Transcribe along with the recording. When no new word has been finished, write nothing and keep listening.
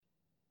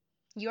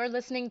You're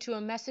listening to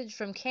a message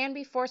from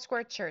Canby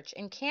Foursquare Church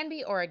in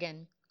Canby,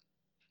 Oregon.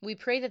 We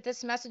pray that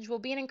this message will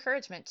be an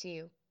encouragement to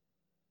you.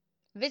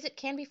 Visit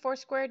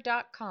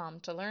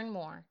canbyfoursquare.com to learn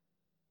more.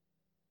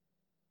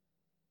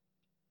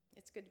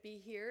 It's good to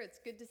be here. It's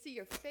good to see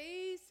your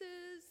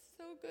faces.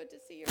 So good to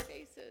see your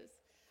faces.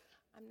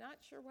 I'm not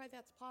sure why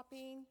that's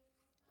popping.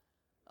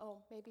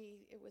 Oh, maybe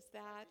it was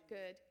that.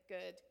 Good,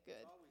 good,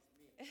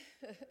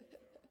 good.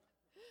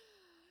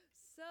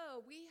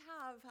 So we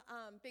have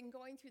been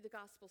going through the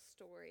gospel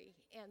story,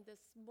 and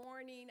this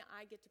morning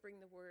I get to bring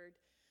the word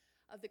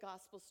of the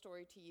gospel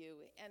story to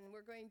you. And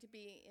we're going to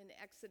be in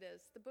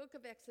Exodus, the book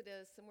of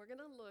Exodus, and we're going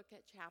to look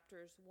at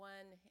chapters 1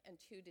 and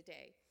 2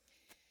 today.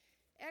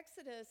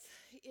 Exodus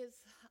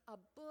is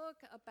a book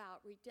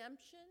about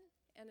redemption,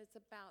 and it's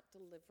about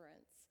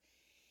deliverance.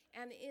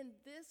 And in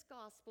this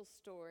gospel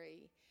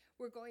story,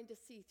 we're going to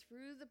see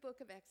through the book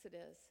of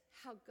Exodus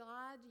how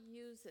God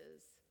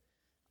uses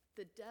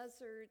the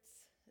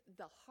deserts,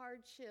 the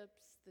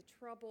hardships, the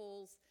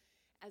troubles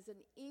as an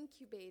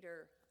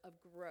incubator of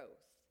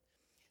growth.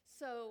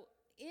 So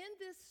in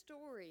this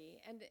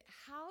story, and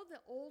how the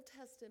Old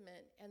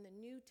Testament and the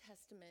New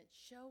Testament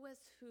show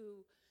us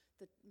who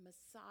the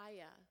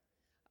Messiah,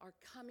 our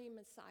coming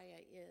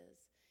Messiah is,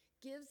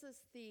 gives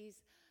us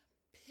these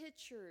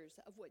pictures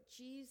of what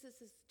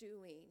Jesus is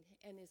doing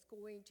and is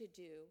going to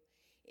do.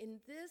 In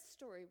this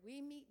story,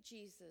 we meet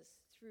Jesus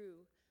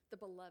through the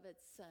beloved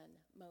son,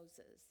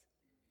 Moses.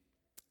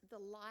 The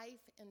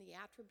life and the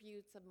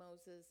attributes of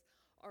Moses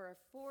are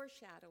a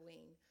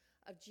foreshadowing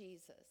of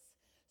Jesus.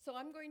 So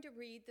I'm going to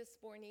read this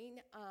morning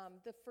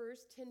the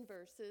first 10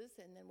 verses,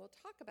 and then we'll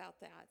talk about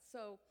that.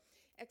 So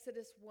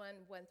Exodus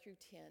 1, 1 through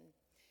 10.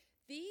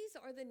 These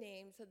are the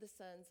names of the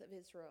sons of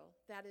Israel,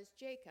 that is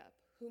Jacob,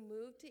 who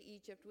moved to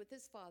Egypt with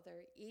his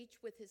father, each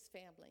with his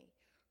family: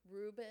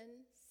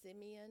 Reuben,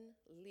 Simeon,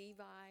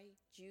 Levi,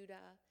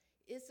 Judah,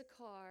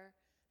 Issachar,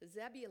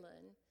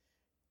 Zebulun,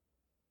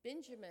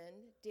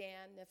 Benjamin,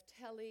 Dan,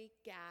 Naphtali,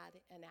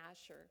 Gad, and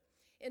Asher.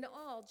 In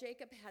all,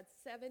 Jacob had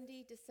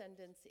 70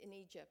 descendants in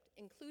Egypt,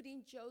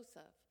 including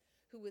Joseph,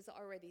 who was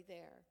already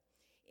there.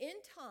 In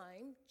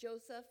time,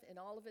 Joseph and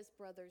all of his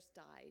brothers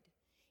died,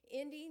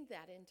 ending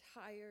that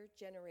entire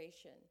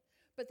generation.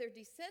 But their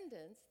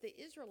descendants, the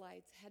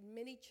Israelites, had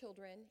many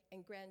children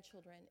and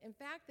grandchildren. In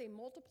fact, they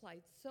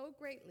multiplied so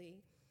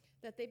greatly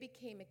that they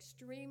became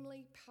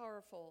extremely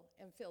powerful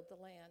and filled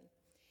the land.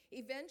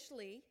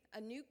 Eventually,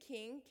 a new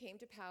king came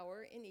to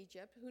power in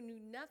Egypt who knew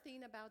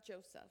nothing about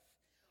Joseph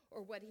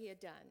or what he had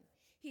done.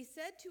 He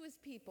said to his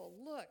people,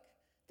 "Look,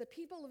 the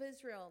people of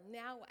Israel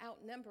now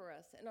outnumber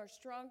us and are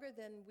stronger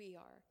than we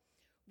are.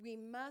 We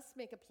must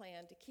make a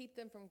plan to keep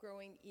them from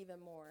growing even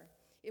more.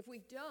 If we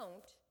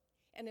don't,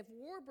 and if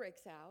war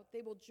breaks out,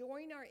 they will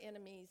join our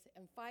enemies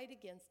and fight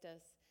against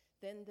us.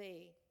 Then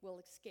they will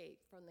escape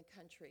from the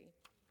country."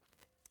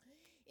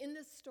 In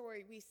this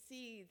story, we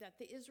see that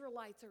the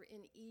Israelites are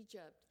in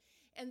Egypt,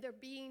 and they're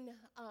being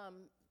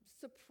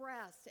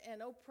suppressed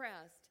and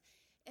oppressed,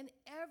 and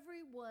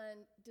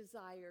everyone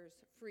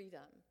desires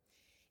freedom.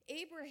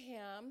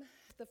 Abraham,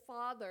 the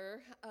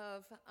father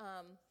of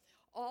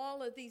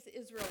all of these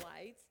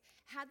Israelites,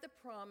 had the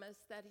promise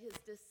that his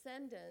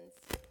descendants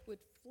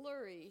would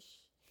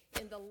flourish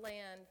in the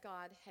land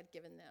God had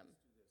given them.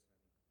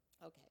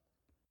 Okay.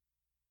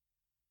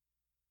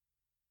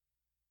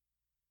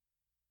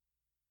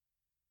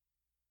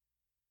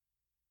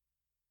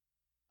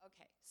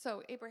 Okay,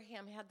 so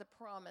Abraham had the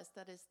promise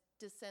that his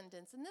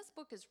descendants, and this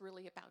book is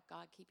really about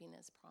God keeping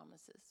his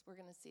promises. We're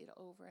going to see it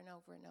over and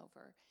over and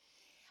over.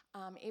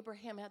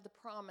 Abraham had the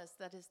promise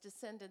that his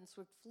descendants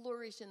would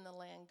flourish in the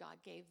land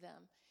God gave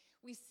them.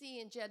 We see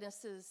in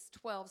Genesis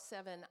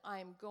 12:7, "I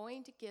am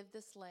going to give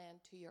this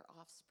land to your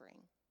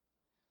offspring."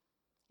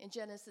 In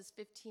Genesis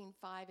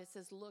 15:5, it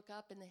says, "Look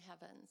up in the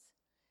heavens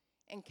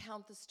and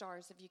count the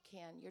stars if you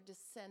can. Your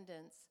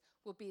descendants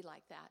will be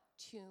like that,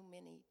 too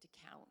many to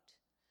count."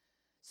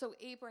 So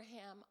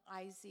Abraham,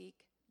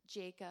 Isaac,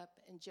 Jacob,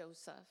 and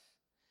Joseph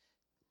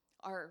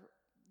are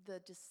the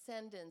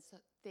descendants.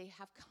 They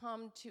have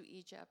come to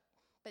Egypt.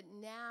 But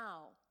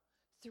now,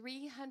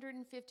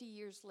 350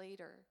 years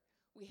later,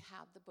 we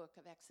have the book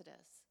of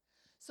Exodus.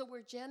 So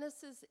where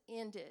Genesis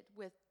ended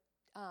with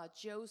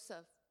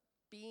Joseph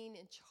being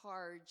in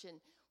charge,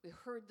 and we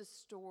heard the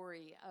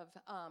story of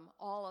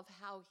all of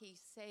how he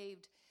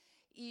saved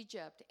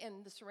Egypt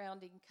and the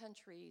surrounding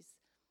countries,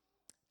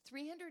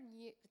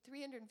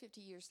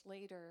 350 years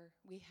later,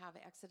 we have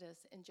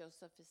Exodus, and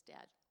Joseph is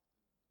dead.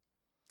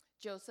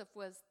 Joseph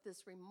was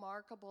this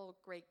remarkable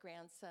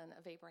great-grandson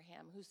of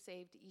Abraham who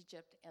saved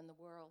Egypt and the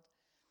world.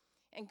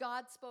 And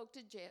God spoke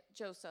to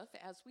Joseph,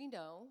 as we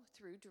know,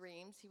 through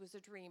dreams. He was a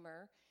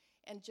dreamer,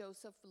 and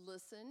Joseph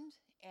listened,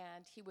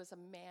 and he was a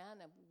man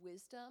of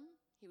wisdom.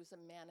 He was a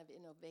man of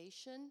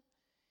innovation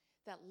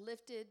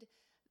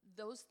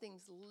those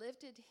things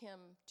lifted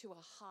him to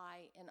a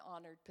high and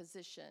honored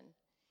position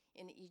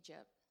in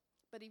Egypt.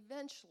 But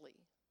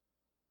eventually,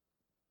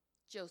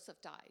 Joseph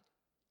died,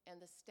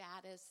 and the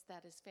status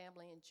that his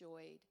family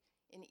enjoyed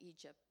in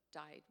Egypt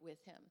died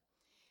with him.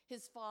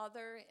 His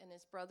father and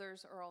his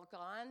brothers are all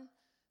gone.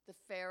 The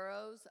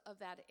pharaohs of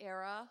that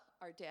era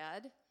are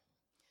dead.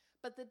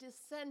 But the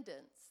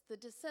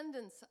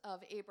descendants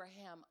of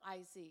Abraham,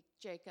 Isaac,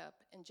 Jacob,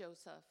 and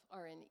Joseph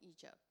are in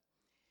Egypt.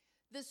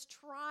 This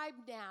tribe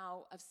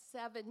now of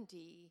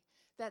 70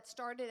 that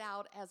started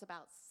out as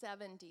about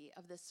 70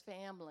 of this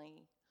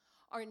family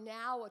are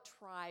now a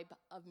tribe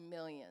of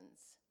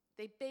millions.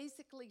 They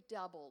basically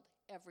doubled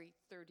every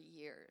 30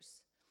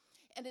 years.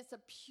 And it's a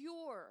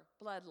pure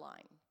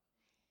bloodline.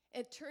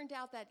 It turned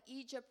out that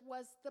Egypt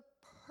was the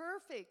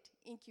perfect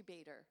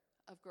incubator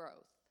of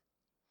growth.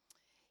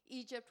 The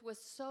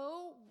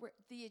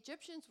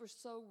Egyptians were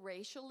so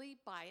racially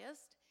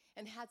biased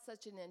and had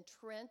such an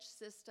entrenched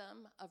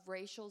system of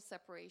racial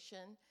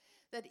separation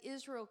that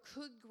Israel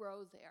could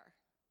grow there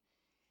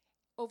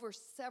over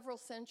several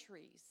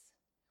centuries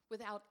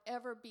without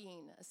ever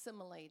being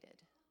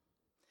assimilated,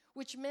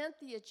 which meant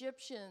the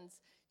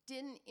Egyptians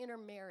didn't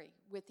intermarry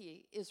with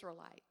the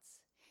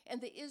Israelites. And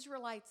the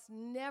Israelites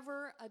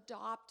never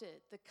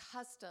adopted the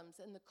customs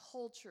and the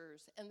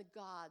cultures and the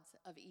gods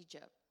of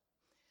Egypt.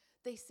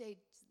 They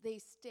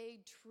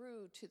stayed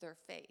true to their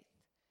faith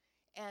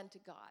and to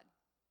God.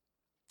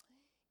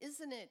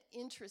 Isn't it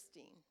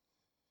interesting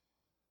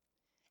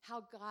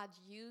how God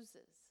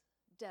uses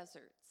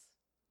deserts,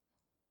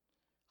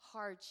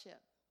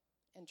 hardship,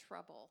 and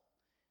trouble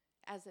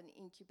as an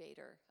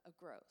incubator of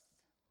growth?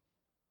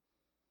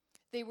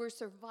 They were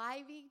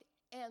surviving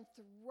and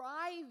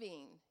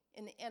thriving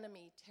in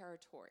enemy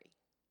territory.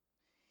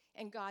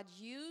 And God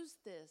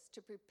used this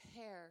to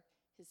prepare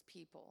his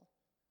people.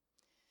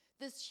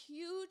 This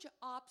huge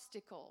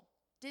obstacle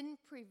didn't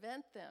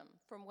prevent them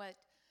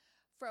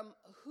from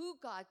who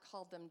God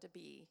called them to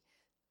be.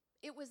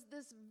 It was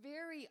this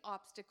very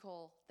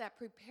obstacle that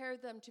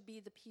prepared them to be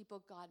the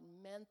people God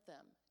meant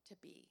them to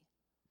be.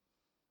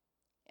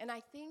 And I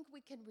think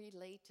we can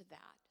relate to that.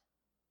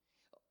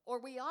 Or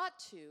we ought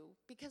to,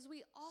 because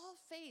we all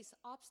face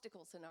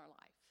obstacles in our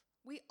life.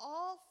 We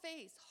all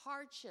face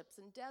hardships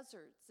and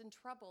deserts and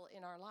trouble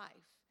in our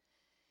life.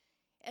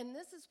 And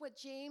this is what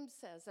James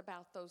says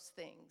about those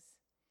things.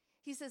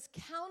 He says,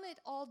 "Count it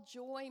all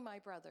joy, my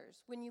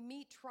brothers, when you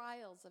meet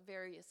trials of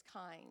various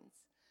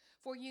kinds.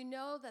 For you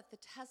know that the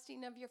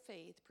testing of your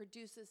faith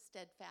produces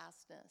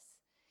steadfastness.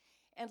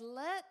 And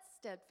let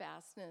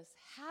steadfastness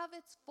have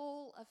its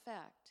full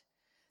effect,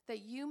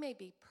 that you may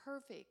be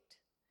perfect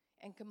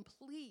and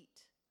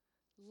complete,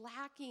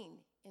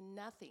 lacking in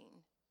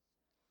nothing."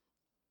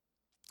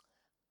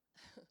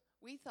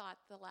 We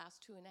thought the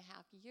last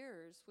 2.5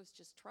 years was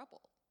just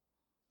trouble.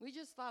 We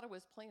just thought it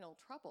was plain old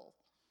trouble.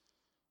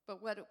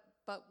 But what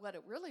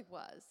it really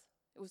was,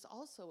 it was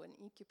also an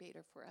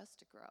incubator for us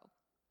to grow.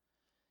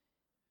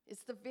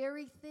 It's the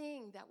very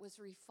thing that was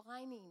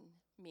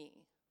refining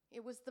me.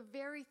 It was the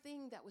very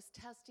thing that was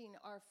testing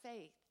our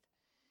faith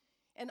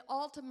and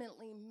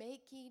ultimately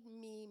making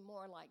me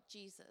more like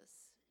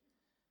Jesus.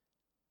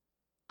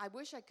 I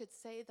wish I could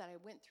say that I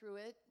went through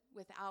it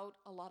without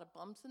a lot of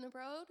bumps in the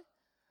road,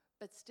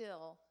 but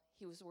still,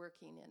 he was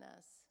working in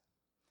us.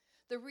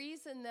 The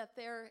reason that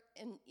they're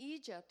in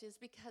Egypt is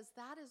because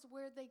that is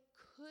where they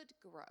could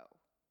grow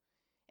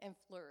and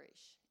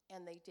flourish,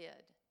 and they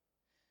did.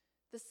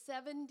 The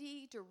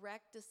 70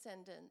 direct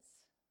descendants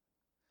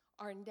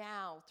are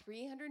now,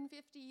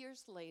 350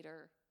 years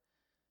later,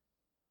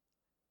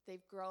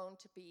 they've grown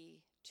to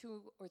be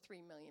 2 or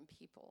 3 million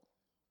people.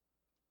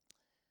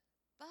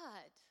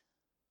 But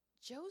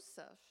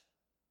Joseph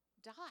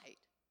died,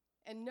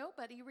 and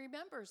nobody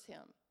remembers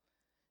him.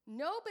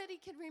 Nobody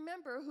can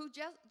remember who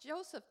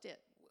Joseph did,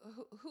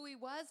 who he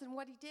was and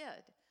what he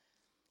did.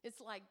 It's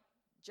like,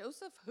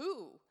 Joseph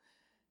who?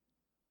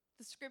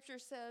 The scripture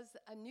says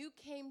a new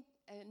king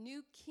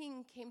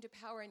came to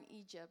power in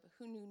Egypt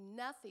who knew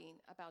nothing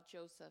about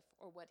Joseph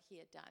or what he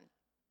had done.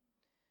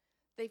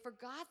 They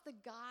forgot the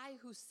guy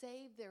who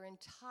saved their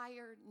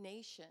entire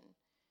nation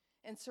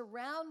and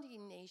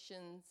surrounding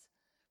nations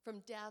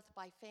from death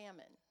by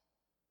famine.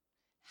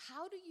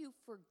 How do you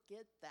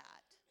forget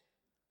that?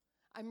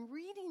 I'm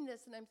reading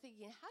this and I'm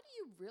thinking, how do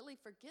you really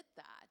forget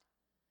that?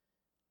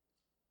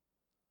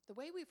 The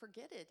way we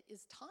forget it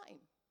is time.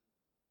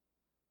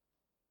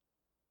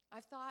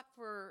 I've thought,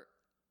 for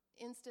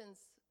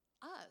instance,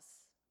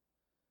 us,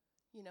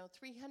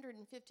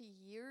 350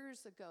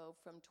 years ago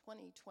from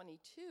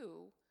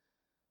 2022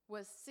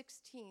 was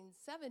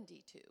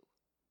 1672.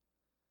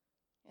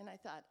 And I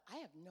thought, I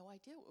have no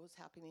idea what was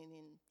happening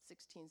in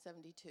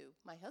 1672.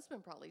 My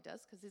husband probably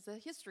does because he's a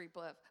history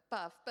buff,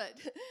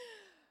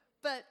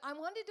 but I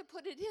wanted to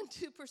put it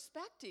into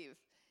perspective.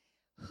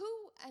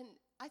 And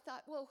I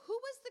thought, well, who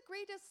was the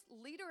greatest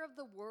leader of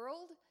the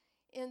world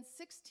in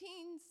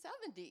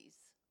 1670s?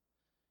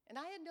 And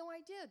I had no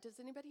idea. Does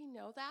anybody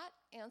know that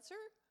answer?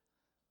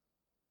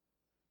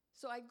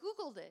 So I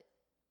Googled it,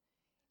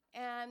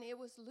 and it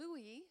was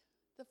Louis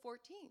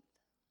XIV,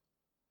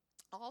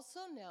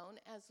 also known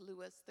as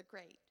Louis the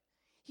Great.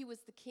 He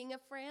was the King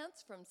of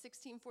France from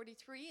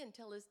 1643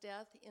 until his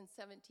death in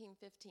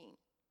 1715.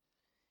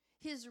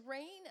 His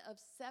reign of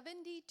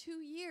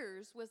 72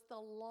 years was the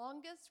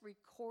longest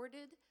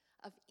recorded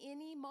of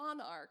any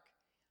monarch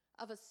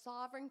of a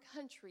sovereign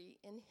country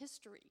in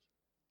history.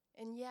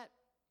 And yet,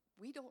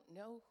 we don't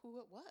know who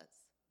it was.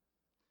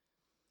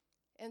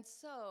 And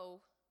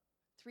so,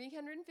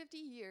 350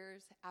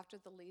 years after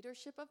the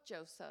leadership of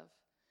Joseph,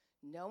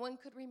 no one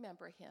could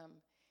remember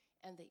him,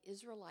 and the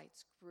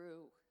Israelites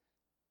grew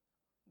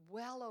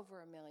well over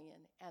 1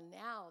 million, and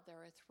now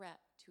they're a threat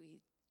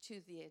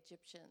to the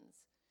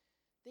Egyptians.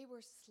 They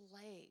were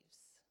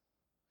slaves.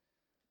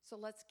 So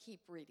let's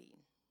keep reading.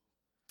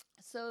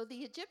 So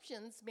the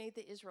Egyptians made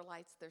the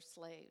Israelites their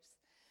slaves.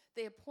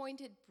 They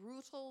appointed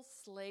brutal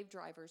slave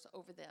drivers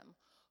over them,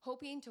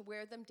 hoping to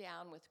wear them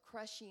down with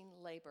crushing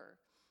labor.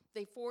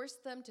 They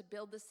forced them to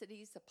build the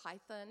cities of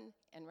Pithom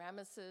and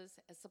Ramesses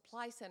as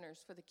supply centers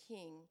for the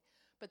king.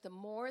 But the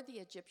more the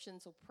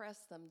Egyptians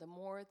oppressed them, the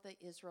more the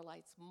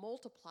Israelites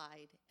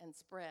multiplied and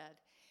spread,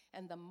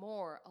 and the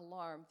more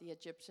alarmed the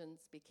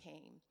Egyptians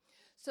became.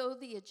 So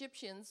the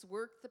Egyptians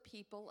worked the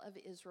people of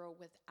Israel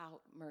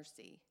without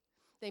mercy.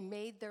 They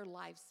made their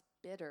lives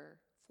bitter,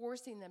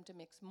 forcing them to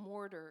mix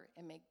mortar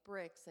and make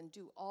bricks and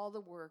do all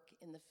the work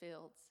in the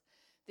fields.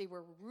 They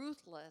were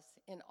ruthless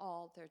in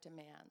all their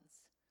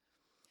demands.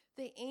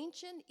 The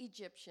ancient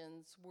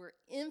Egyptians were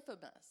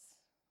infamous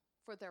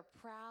for their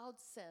proud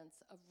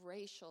sense of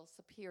racial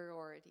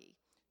superiority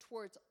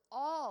towards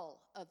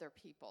all other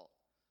people,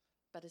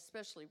 but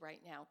especially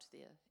right now to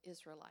the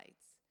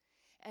Israelites.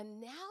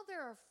 And now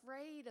they're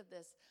afraid of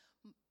this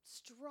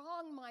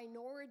strong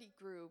minority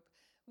group,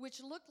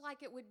 which looked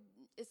like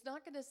it's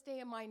not going to stay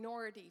a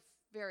minority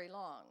very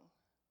long,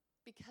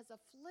 because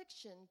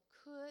affliction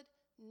could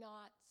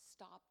not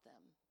stop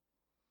them.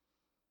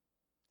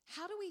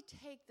 How do we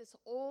take this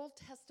Old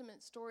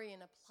Testament story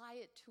and apply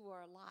it to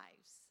our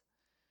lives?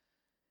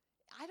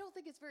 I don't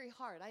think it's very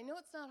hard. I know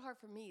it's not hard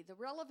for me. The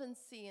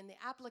relevancy and the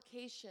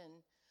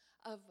application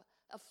of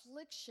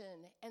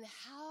affliction and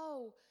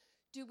how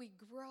do we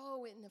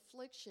grow in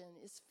affliction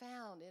is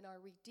found in our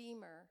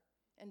Redeemer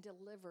and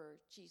Deliverer,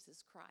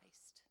 Jesus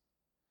Christ.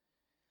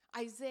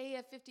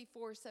 Isaiah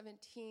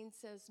 54:17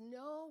 says,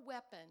 "No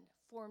weapon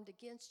formed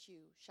against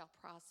you shall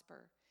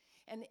prosper,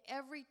 and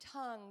every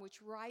tongue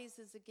which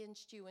rises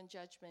against you in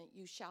judgment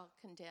you shall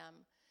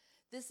condemn.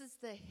 This is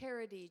the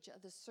heritage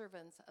of the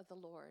servants of the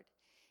Lord,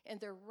 and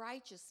their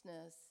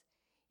righteousness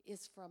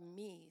is from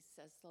me,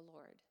 says the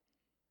Lord."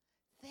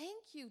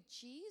 Thank you,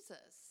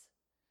 Jesus.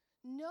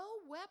 No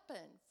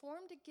weapon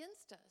formed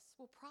against us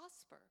will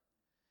prosper.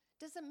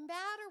 Doesn't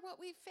matter what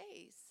we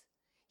face.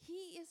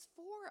 He is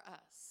for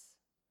us.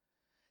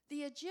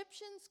 The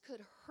Egyptians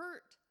could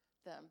hurt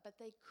them, but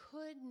they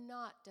could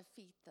not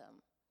defeat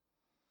them.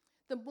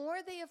 The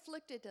more they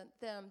afflicted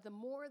them, the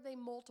more they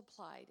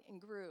multiplied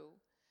and grew.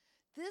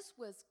 This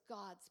was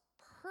God's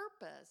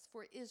purpose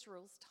for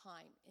Israel's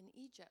time in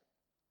Egypt.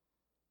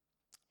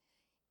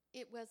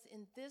 It was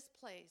in this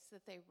place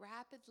that they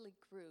rapidly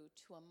grew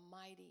to a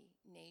mighty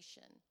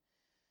nation.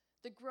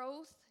 The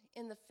growth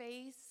in the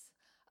face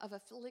of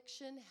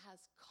affliction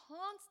has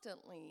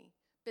constantly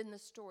been the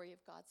story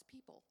of God's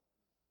people.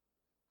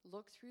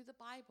 Look through the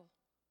Bible.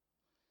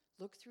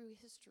 Look through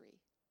history.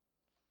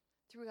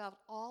 Throughout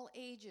all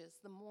ages,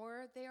 the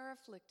more they are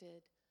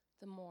afflicted,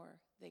 the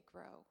more they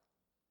grow.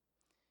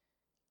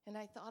 And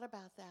I thought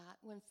about that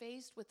when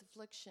faced with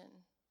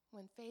affliction,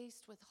 when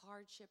faced with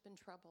hardship and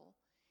trouble,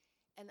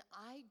 and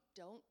I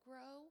don't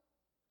grow,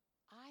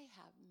 I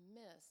have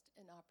missed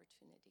an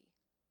opportunity.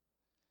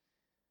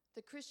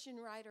 The Christian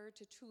writer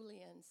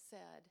Tertullian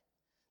said,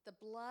 "The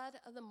blood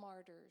of the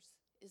martyrs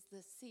is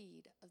the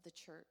seed of the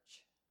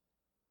church."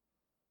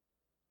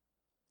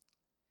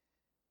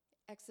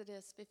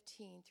 Exodus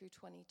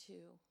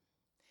 15-22.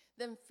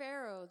 Then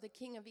Pharaoh, the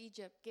king of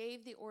Egypt,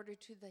 gave the order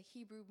to the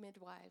Hebrew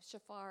midwives,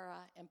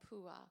 Shiphrah and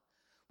Puah.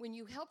 "When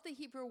you help the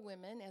Hebrew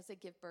women as they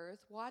give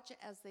birth, watch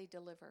as they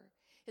deliver.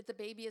 If the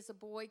baby is a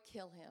boy,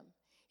 kill him.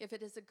 If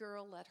it is a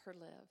girl, let her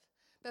live."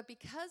 But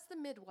because the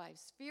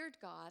midwives feared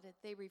God,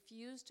 they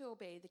refused to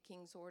obey the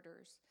king's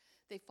orders.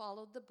 They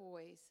allowed the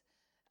boys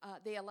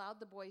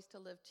to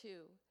live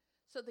too.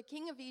 So the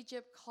king of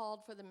Egypt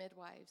called for the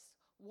midwives.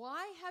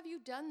 "Why have you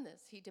done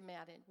this?" he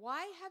demanded.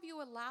 "Why have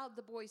you allowed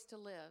the boys to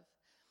live?"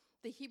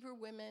 "The Hebrew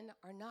women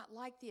are not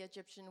like the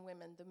Egyptian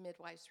women," the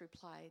midwives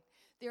replied.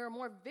 "They are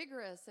more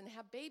vigorous and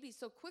have babies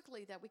so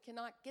quickly that we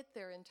cannot get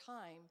there in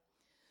time."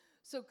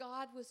 So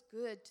God was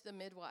good to the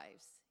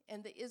midwives,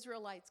 and the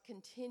Israelites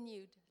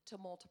continued to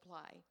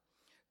multiply,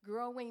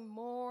 growing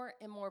more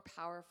and more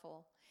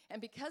powerful.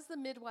 And because the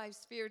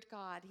midwives feared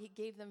God, he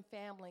gave them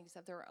families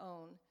of their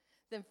own.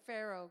 Then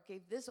Pharaoh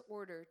gave this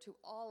order to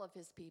all of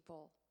his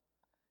people: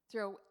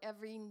 "Throw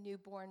every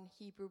newborn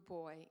Hebrew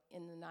boy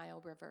in the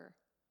Nile River,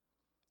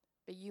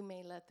 but you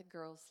may let the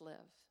girls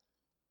live."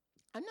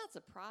 I'm not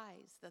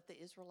surprised that the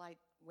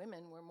Israelite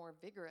women were more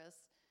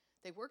vigorous.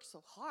 They worked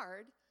so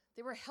hard.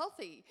 They were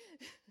healthy.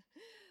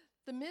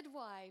 The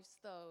midwives,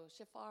 though,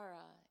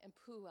 Shiphrah and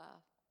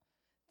Puah,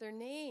 their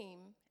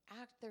names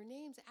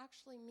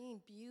actually mean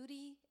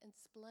beauty and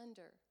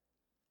splendor.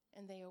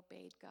 and they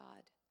obeyed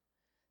God.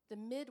 The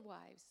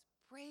midwives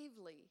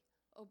bravely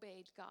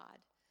obeyed God.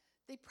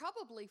 They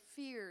probably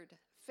feared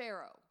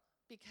Pharaoh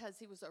because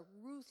he was a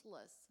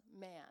ruthless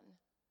man.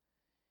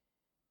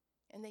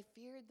 And they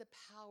feared the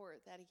power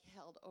that he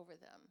held over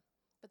them.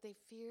 But they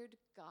feared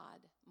God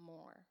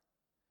more.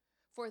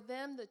 For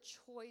them, the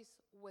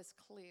choice was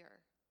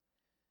clear.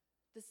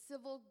 The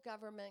civil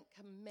government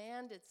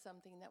commanded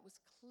something that was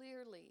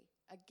clearly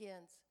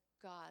against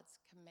God's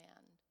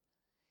command.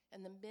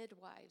 And the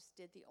midwives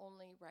did the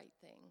only right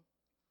thing.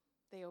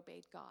 They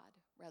obeyed God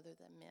rather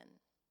than men.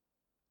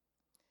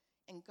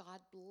 And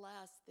God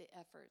blessed the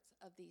efforts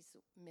of these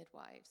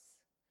midwives.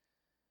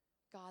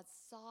 God's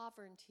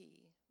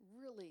sovereignty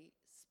really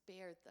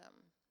spared them.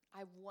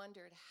 I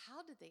wondered,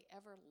 how did they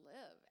ever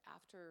live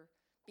after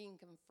being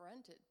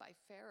confronted by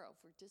Pharaoh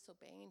for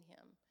disobeying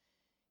him?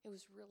 It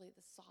was really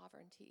the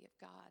sovereignty of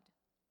God.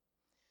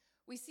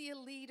 We see a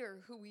leader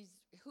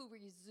who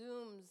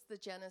resumes the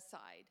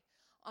genocide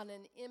on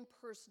an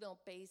impersonal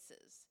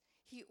basis.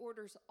 He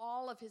orders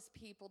all of his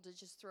people to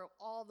just throw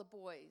all the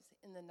boys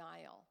in the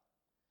Nile.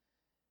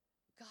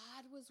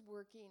 God was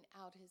working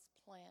out his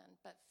plan,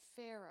 but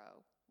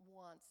Pharaoh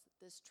wants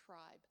this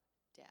tribe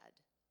dead.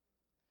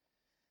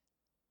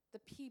 The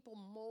people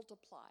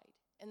multiplied,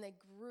 and they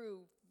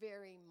grew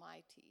very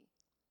mighty.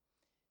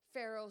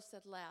 Pharaoh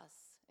said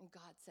less, and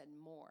God said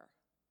more.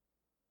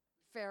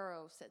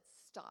 Pharaoh said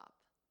stop,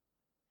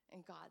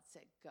 and God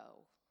said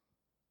go.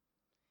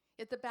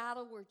 If the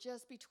battle were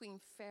just between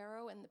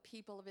Pharaoh and the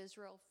people of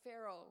Israel,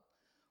 Pharaoh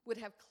would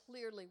have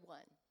clearly won.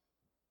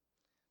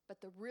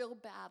 But the real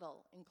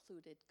battle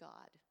included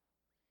God.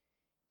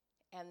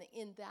 And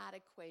in that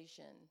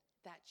equation,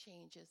 that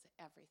changes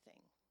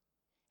everything.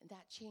 And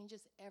that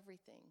changes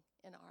everything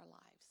in our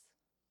lives.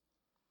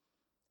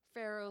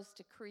 Pharaoh's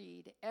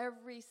decreed,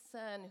 every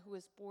son who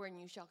is born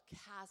you shall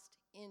cast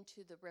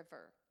into the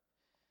river.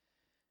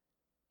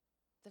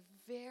 The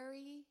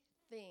very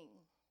thing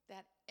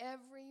that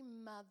every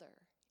mother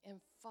and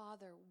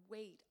father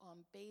wait on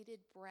bated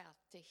breath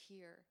to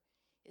hear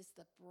is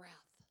the breath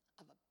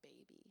of a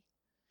baby.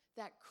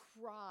 That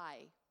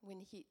cry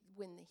when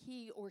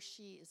he or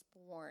she is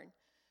born.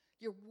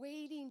 You're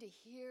waiting to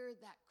hear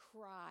that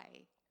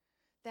cry,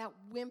 that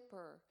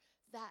whimper,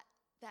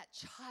 that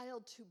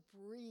child to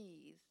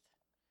breathe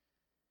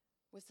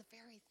was the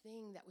very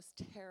thing that was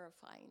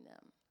terrifying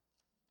them.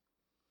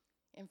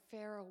 And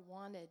Pharaoh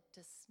wanted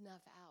to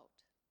snuff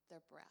out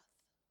their breath.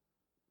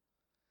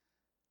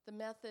 The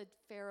method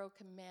Pharaoh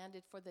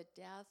commanded for the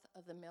death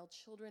of the male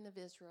children of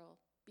Israel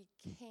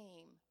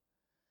became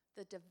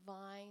the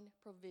divine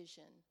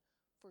provision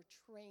for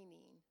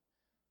training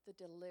the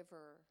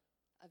deliverer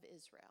of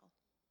Israel.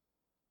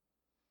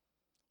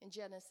 In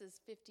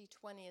Genesis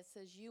 50:20, it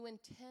says, "You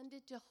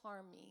intended to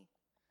harm me,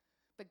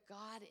 but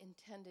God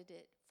intended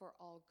it for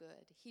all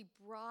good. He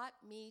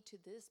brought me to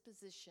this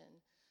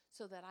position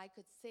so that I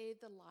could save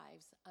the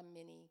lives of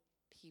many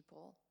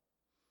people."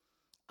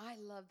 I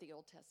love the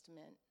Old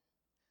Testament.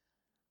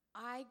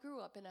 I grew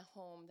up in a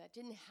home that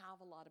didn't have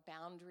a lot of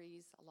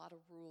boundaries, a lot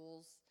of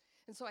rules.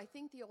 And so I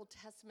think the Old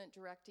Testament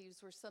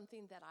directives were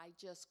something that I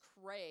just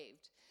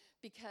craved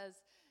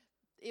because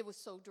it was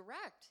so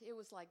direct. It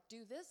was like,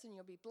 do this and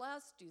you'll be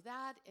blessed, do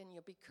that and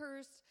you'll be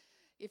cursed.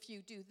 If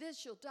you do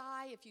this, you'll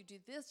die. If you do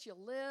this, you'll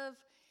live.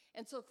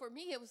 And so for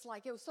me, it was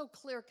so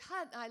clear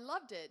cut, and I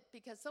loved it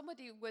because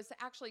somebody was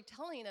actually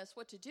telling us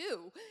what to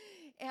do.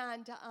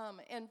 And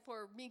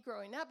for me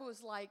growing up, it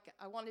was like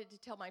I wanted to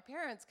tell my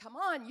parents, come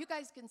on, you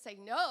guys can say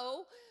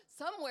no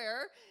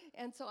somewhere.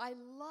 And so I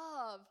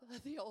love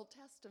the Old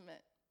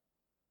Testament.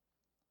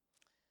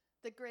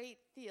 The great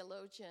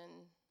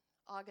theologian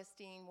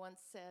Augustine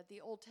once said,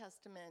 the Old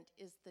Testament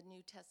is the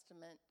New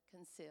Testament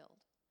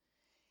concealed,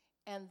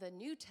 and the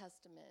New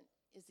Testament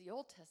is the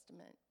Old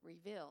Testament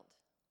revealed.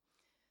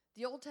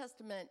 The Old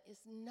Testament is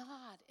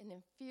not an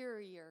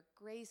inferior,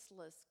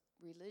 graceless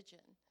religion,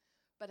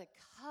 but a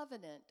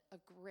covenant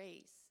of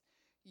grace,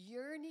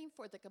 yearning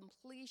for the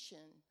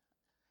completion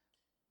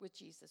with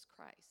Jesus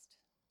Christ.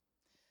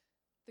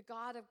 The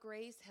God of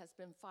grace has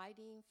been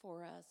fighting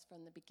for us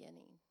from the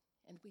beginning,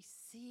 and we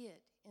see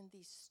it in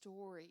these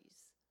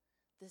stories,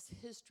 this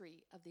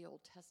history of the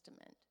Old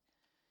Testament.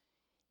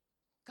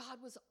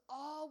 God was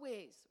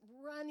always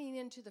running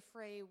into the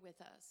fray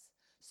with us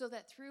so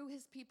that through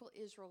his people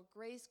Israel,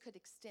 grace could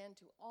extend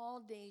to all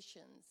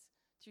nations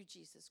through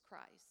Jesus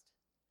Christ.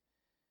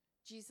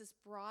 Jesus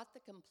brought the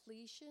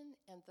completion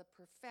and the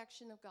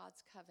perfection of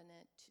God's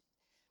covenant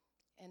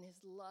and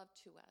his love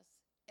to us,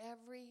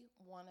 every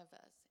one of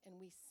us, and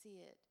we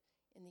see it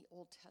in the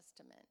Old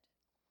Testament.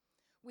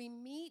 We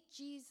meet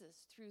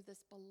Jesus through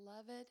this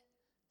beloved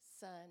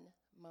son,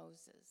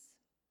 Moses.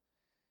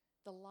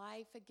 The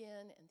life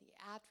again and the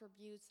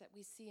attributes that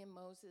we see in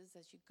Moses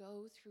as you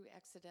go through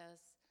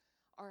Exodus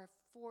are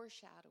a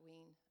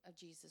foreshadowing of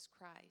Jesus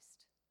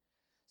Christ.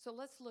 So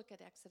let's look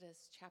at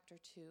Exodus chapter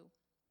 2.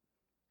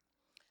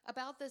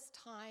 About this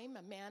time,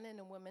 a man and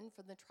a woman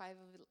from the tribe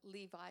of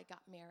Levi got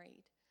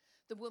married.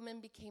 The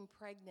woman became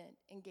pregnant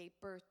and gave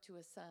birth to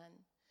a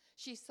son.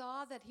 She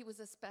saw that he was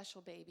a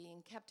special baby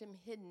and kept him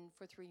hidden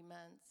for 3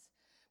 months.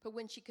 But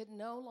when she could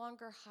no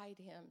longer hide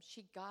him,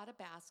 she got a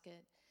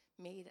basket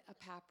made of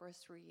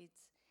papyrus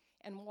reeds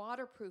and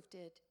waterproofed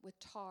it with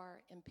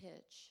tar and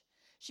pitch.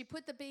 She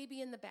put the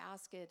baby in the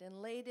basket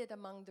and laid it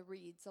among the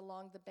reeds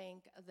along the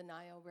bank of the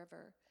Nile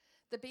River.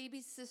 The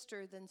baby's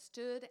sister then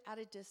stood at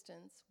a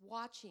distance,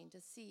 watching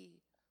to see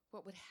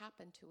what would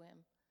happen to him.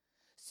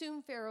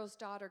 Soon Pharaoh's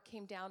daughter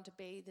came down to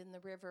bathe in the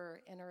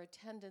river, and her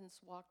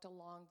attendants walked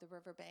along the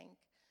riverbank.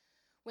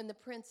 When the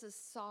princess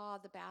saw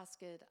the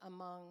basket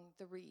among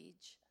the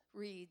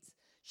reeds,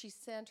 she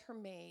sent her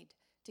maid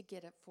to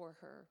get it for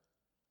her.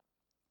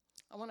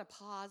 I want to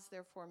pause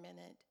there for a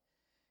minute,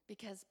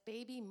 because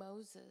baby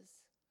Moses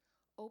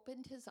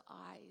opened his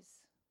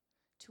eyes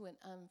to an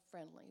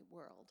unfriendly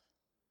world.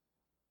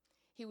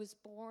 He was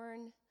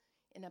born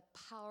in a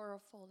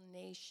powerful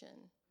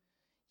nation,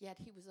 yet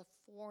he was a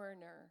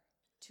foreigner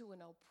to an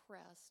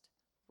oppressed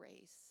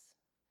race.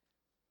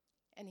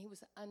 And he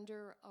was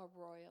under a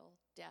royal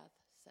death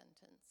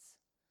sentence.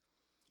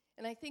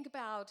 And I think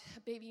about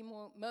baby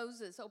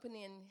Moses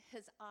opening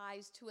his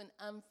eyes to an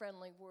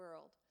unfriendly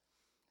world.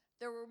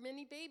 There were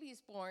many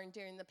babies born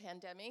during the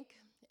pandemic,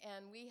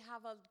 and we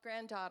have a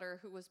granddaughter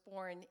who was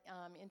born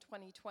in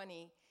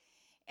 2020.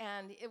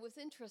 And it was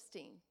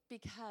interesting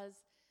because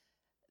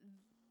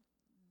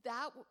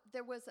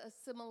there was a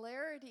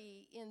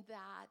similarity in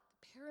that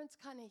parents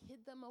kind of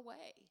hid them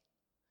away.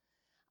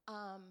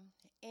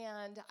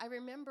 And I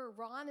remember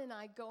Ron and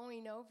I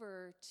going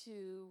over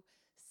to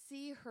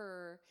see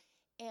her,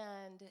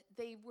 and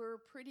they were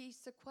pretty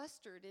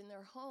sequestered in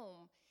their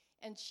home,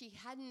 and she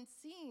hadn't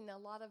seen a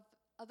lot of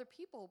other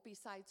people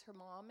besides her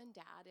mom and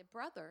dad and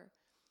brother.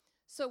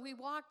 So we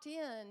walked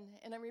in,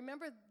 and I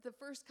remember the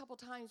first couple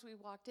times we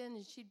walked in,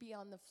 and she'd be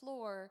on the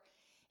floor,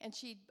 and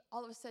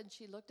all of a sudden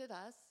she looked at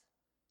us,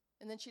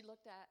 and then she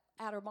looked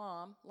at her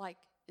mom like,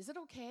 is it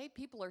okay?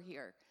 People are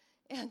here.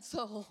 And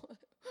so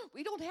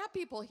we don't have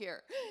people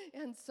here.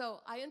 And so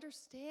I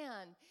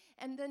understand.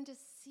 And then to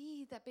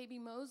see that baby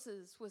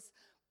Moses was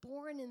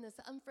born in this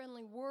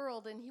unfriendly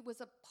world, and he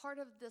was a part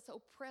of this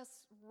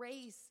oppressed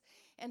race,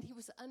 and he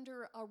was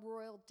under a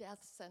royal death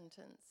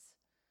sentence.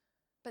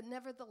 But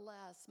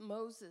nevertheless,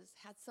 Moses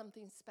had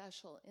something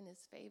special in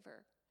his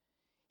favor.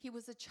 He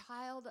was a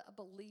child of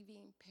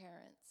believing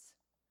parents,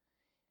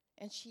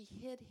 and she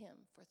hid him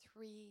for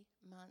 3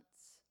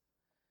 months.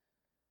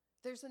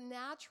 There's a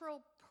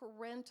natural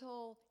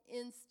parental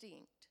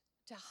instinct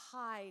to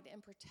hide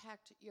and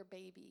protect your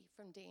baby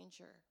from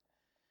danger.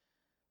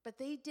 But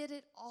they did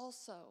it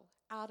also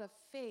out of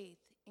faith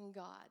in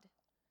God.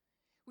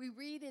 We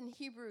read in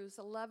Hebrews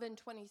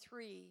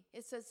 11:23,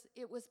 it says,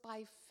 it was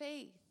by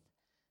faith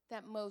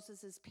that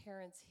Moses'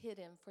 parents hid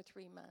him for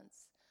 3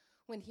 months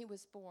when he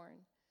was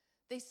born.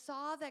 They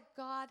saw that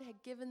God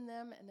had given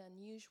them an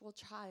unusual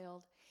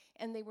child,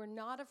 and they were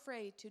not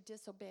afraid to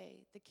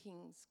disobey the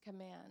king's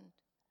command.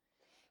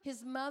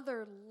 His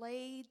mother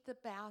laid the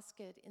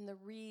basket in the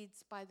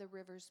reeds by the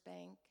river's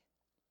bank.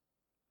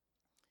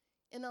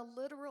 In a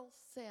literal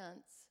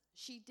sense,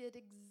 she did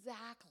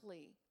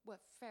exactly what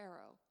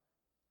Pharaoh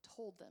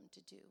told them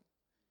to do.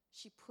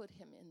 She put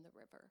him in the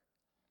river.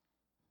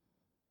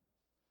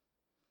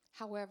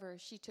 However,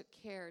 she took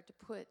care to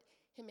put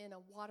him in a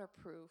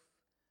waterproof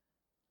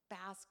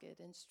basket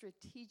and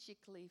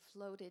strategically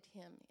floated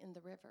him in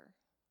the river.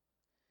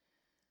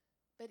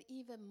 But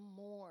even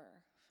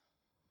more,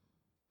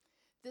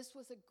 this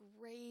was a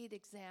great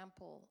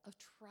example of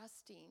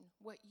trusting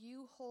what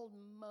you hold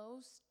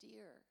most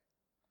dear.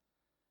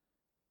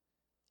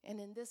 And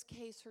in this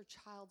case, her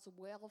child's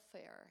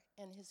welfare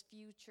and his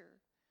future,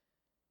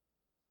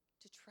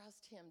 to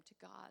trust him to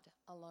God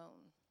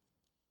alone.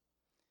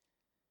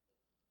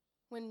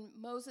 When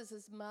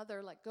Moses'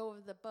 mother let go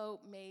of the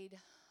boat made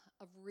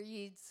of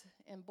reeds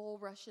and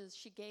bulrushes,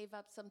 she gave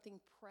up something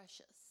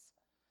precious,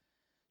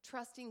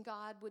 trusting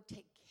God would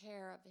take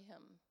care of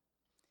him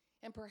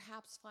and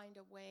perhaps find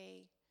a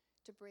way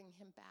to bring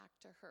him back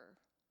to her.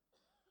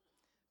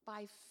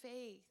 By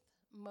faith,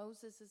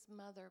 Moses'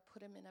 mother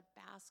put him in a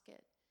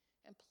basket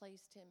and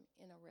placed him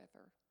in a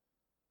river.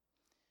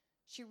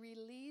 She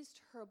released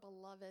her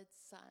beloved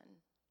son,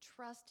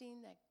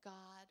 trusting that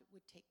God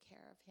would take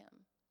care of him.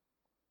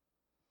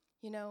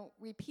 You know,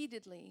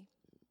 repeatedly,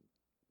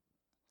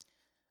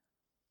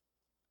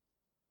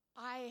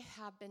 I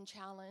have been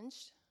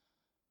challenged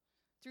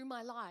through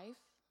my life,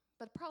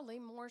 but probably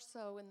more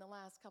so in the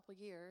last couple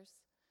years.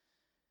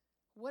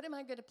 What am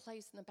I going to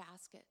place in the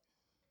basket?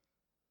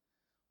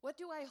 What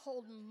do I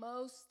hold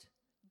most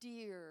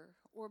dear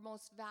or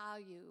most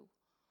value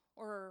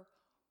or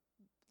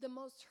the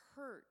most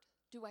hurt?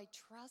 Do I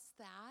trust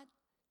that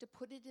to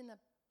put it in a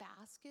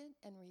basket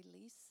and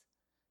release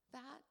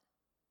that?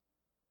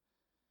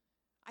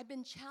 I've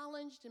been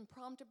challenged and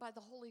prompted by the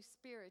Holy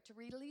Spirit to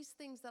release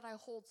things that I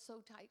hold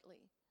so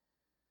tightly.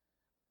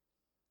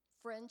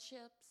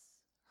 Friendships,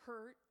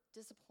 hurt,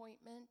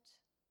 disappointment,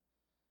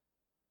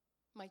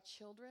 my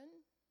children,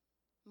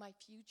 my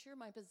future,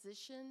 my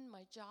position,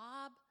 my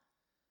job,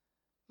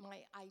 my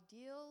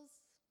ideals,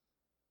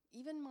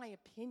 even my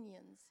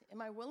opinions,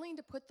 am I willing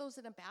to put those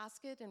in a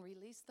basket and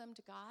release them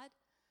to God?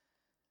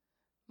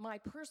 My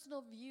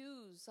personal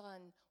views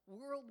on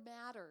world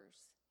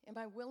matters, am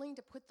I willing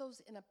to put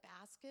those in a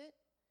basket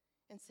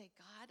and say,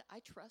 God, I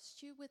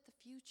trust you with the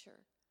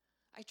future.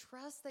 I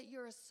trust that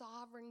you're a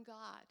sovereign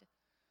God.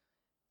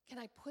 Can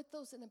I put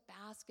those in a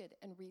basket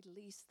and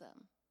release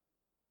them?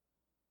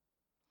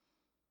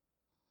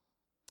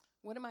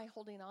 What am I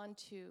holding on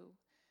to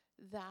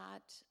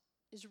that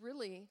is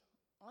really,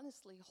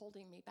 honestly,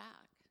 holding me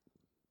back?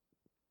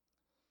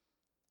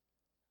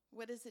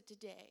 What is it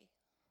today,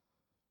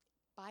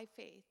 by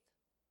faith,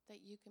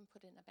 that you can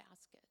put in a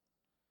basket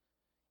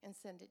and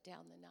send it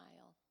down the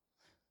Nile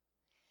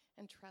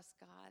and trust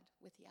God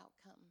with the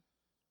outcome?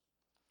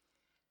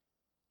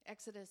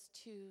 Exodus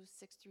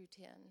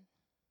 2:6-10.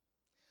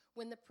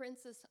 When the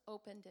princess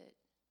opened it,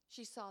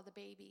 she saw the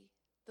baby.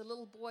 The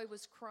little boy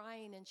was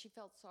crying, and she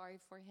felt sorry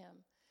for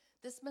him.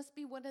 This must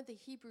be one of the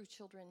Hebrew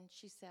children,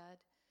 she said.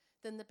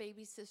 Then the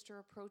baby's sister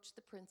approached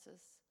the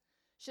princess.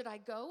 Should I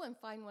go and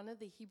find one of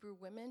the Hebrew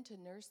women to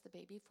nurse the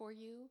baby for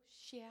you?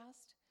 She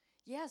asked.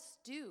 Yes,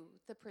 do,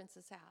 the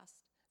princess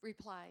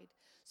replied.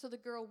 So the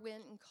girl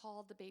went and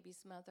called the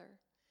baby's mother.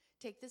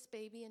 Take this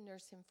baby and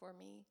nurse him for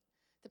me.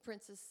 The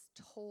princess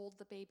told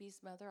the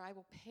baby's mother, I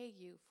will pay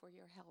you for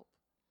your help.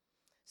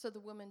 So the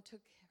woman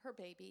took her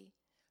baby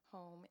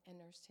home and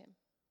nursed him.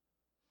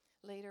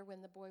 Later,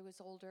 when the boy was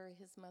older,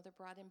 his mother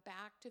brought him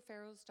back to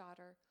Pharaoh's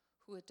daughter,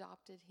 who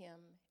adopted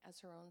him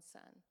as her own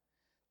son.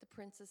 The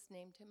princess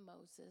named him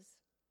Moses,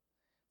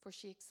 for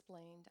she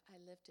explained,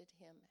 I lifted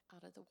him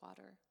out of the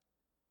water.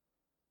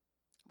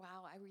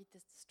 Wow, I read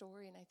this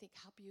story and I think,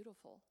 how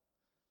beautiful,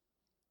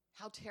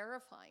 how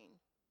terrifying,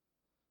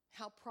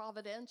 how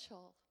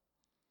providential.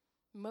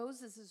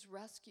 Moses is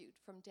rescued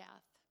from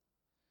death.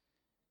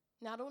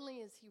 Not only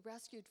is he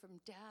rescued from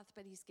death,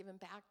 but he's given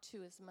back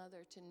to his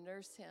mother to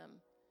nurse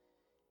him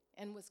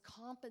and was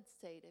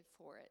compensated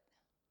for it.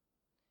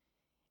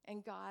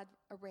 And God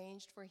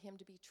arranged for him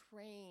to be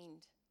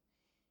trained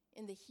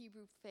in the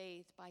Hebrew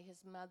faith by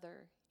his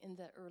mother in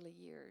the early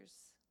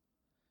years.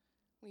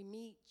 We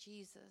meet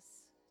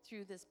Jesus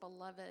through this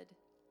beloved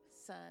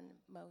son,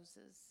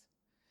 Moses.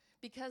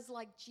 Because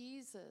like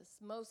Jesus,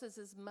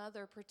 Moses'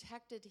 mother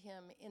protected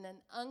him in an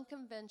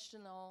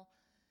unconventional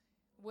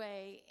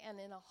way and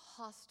in a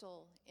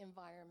hostile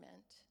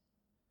environment.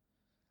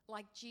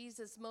 Like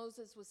Jesus,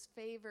 Moses was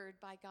favored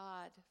by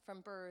God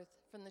from birth,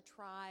 from the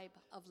tribe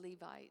of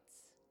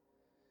Levites.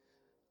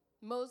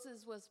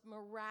 Moses was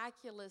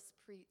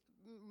miraculously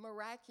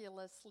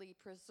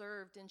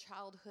preserved in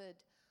childhood,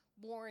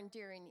 born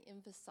during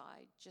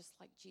infanticide, just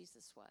like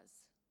Jesus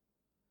was.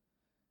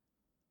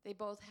 They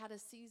both had a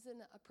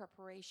season of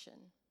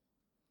preparation.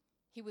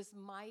 He was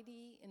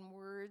mighty in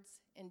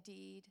words and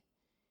deed,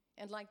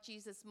 and like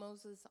Jesus,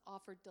 Moses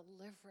offered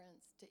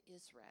deliverance to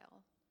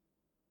Israel.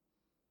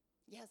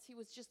 Yes, he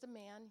was just a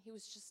man. He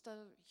was just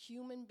a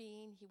human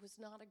being. He was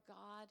not a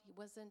god. He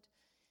wasn't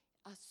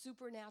a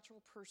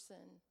supernatural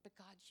person, but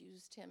God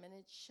used him. And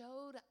it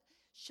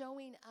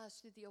showing us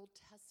through the Old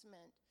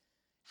Testament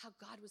how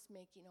God was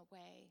making a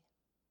way.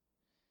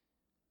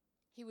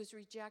 He was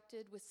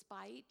rejected with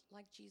spite,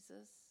 like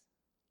Jesus,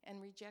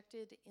 and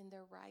rejected in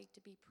their right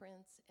to be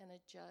prince and a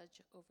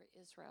judge over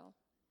Israel.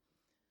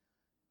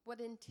 What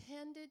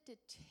intended to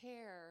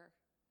tear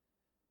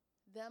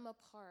them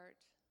apart,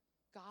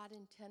 God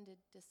intended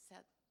to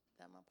set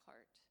them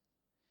apart.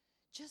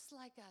 Just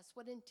like us,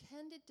 what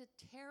intended to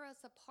tear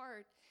us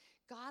apart,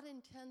 God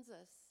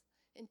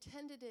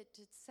intended it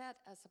to set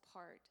us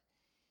apart.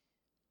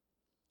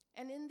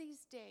 And in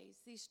these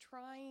days, these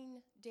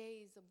trying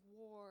days of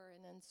war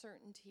and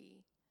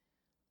uncertainty,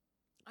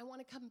 I want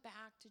to come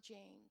back to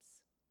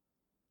James.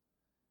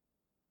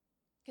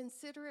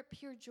 Consider it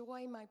pure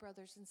joy, my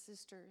brothers and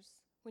sisters,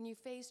 when you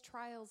face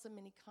trials of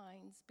many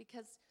kinds,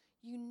 because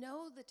you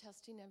know the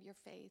testing of your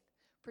faith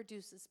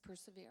produces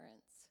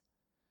perseverance.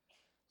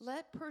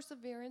 Let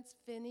perseverance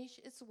finish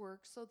its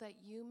work so that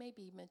you may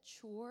be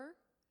mature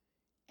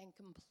and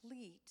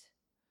complete,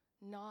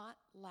 not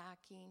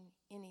lacking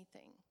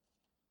anything.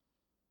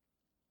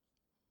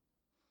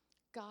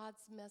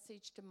 God's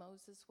message to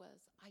Moses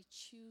was, I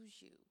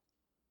choose you.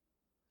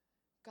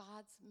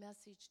 God's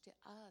message to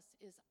us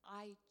is,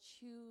 I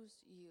choose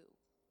you.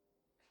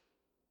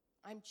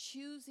 I'm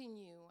choosing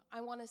you.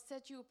 I want to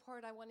set you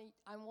apart. I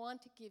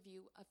want to give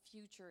you a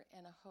future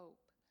and a hope.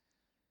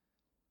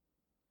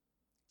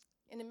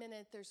 In a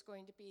minute, there's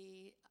going to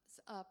be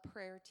a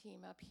prayer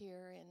team up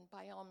here, and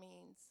by all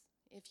means,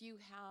 if you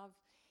have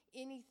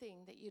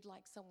anything that you'd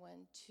like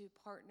someone to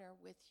partner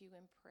with you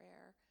in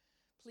prayer,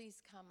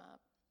 please come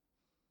up.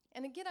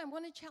 And again, I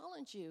want to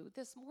challenge you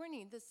this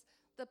morning,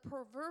 the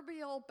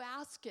proverbial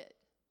basket.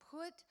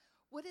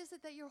 What is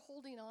it that you're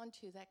holding on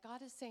to that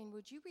God is saying,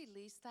 would you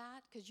release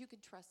that? Because you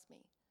can trust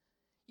me.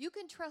 You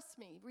can trust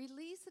me.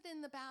 Release it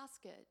in the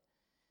basket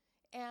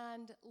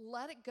and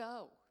let it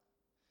go.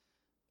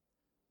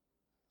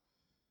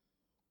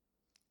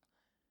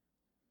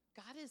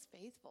 God is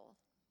faithful.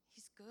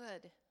 He's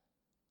good.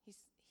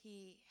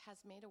 He has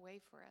made a way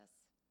for us.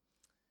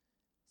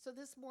 So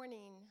this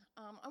morning,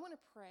 I want to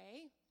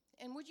pray.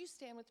 And would you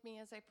stand with me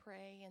as I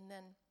pray? And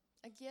then,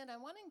 again, I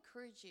want to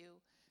encourage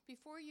you,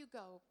 before you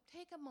go,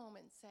 take a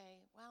moment and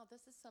say, wow,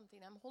 this is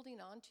something I'm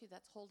holding on to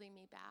that's holding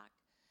me back.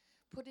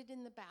 Put it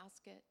in the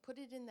basket. Put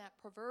it in that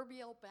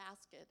proverbial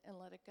basket and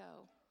let it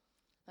go.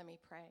 Let me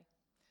pray.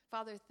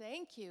 Father,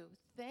 thank you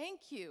that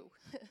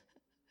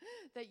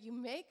you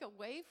make a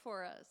way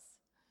for us.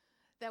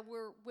 That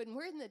when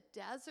we're in the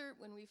desert,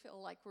 when we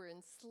feel like we're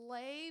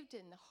enslaved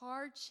in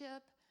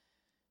hardship,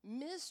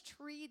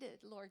 mistreated,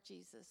 Lord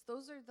Jesus,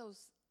 those are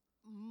those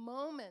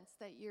moments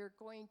that you're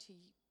going to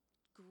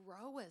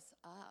grow us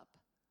up.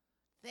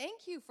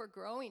 Thank you for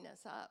growing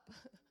us up.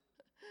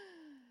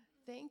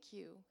 Thank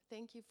you.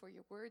 Thank you for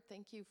your word.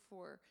 Thank you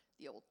for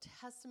the Old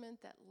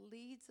Testament that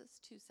leads us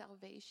to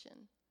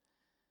salvation.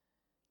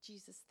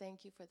 Jesus,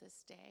 thank you for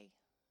this day.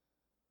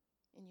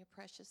 In your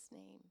precious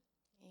name,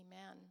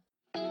 amen.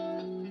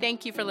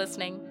 Thank you for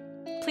listening.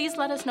 Please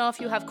let us know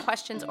if you have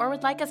questions or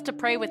would like us to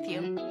pray with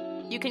you.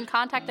 You can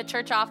contact the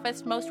church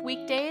office most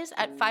weekdays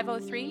at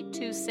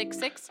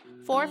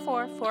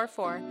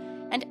 503-266-4444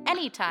 and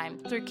anytime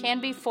through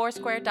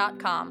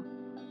canbyfoursquare.com.